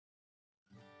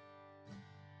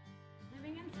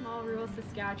Small rural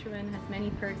Saskatchewan has many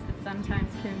perks that sometimes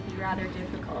can be rather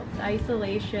difficult.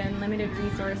 Isolation, limited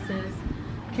resources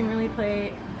can really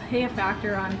play a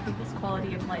factor on people's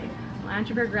quality of life.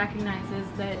 Langenburg recognizes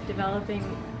that developing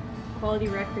quality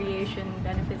recreation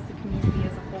benefits the community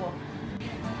as a whole.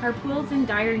 Our pool's in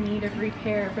dire need of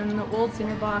repair, from the old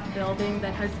Cinderblock building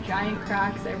that has giant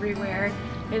cracks everywhere.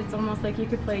 It's almost like you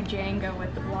could play Jenga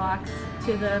with the blocks,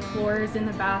 to the floors in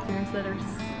the bathrooms that are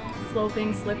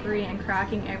sloping, slippery, and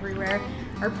cracking everywhere.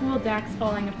 Our pool deck's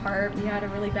falling apart. We had a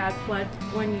really bad flood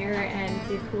one year and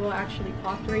the pool actually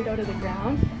popped right out of the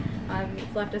ground.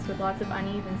 It's left us with lots of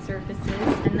uneven surfaces.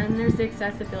 And then there's the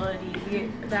accessibility.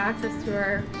 The access to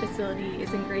our facility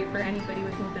isn't great for anybody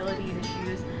with mobility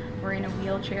issues or in a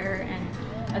wheelchair,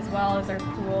 and as well as our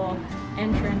pool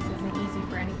entrance isn't easy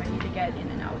for anybody to get in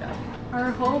and out of.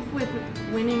 Our hope with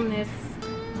winning this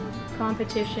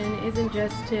competition isn't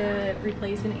just to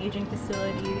replace an aging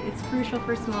facility. It's crucial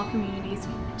for small communities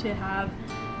to have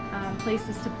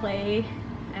places to play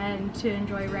and to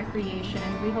enjoy recreation.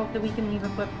 We hope that we can leave a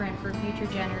footprint for future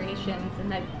generations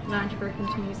and that Langenburg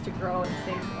continues to grow and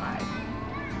stays alive.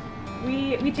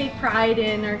 We take pride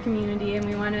in our community and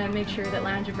we want to make sure that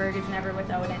Langenburg is never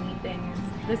without anything.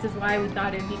 This is why we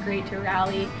thought it would be great to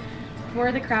rally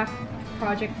for the Kraft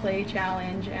Project Play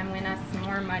Challenge and win us some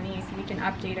more money so we can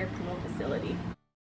update our pool facility.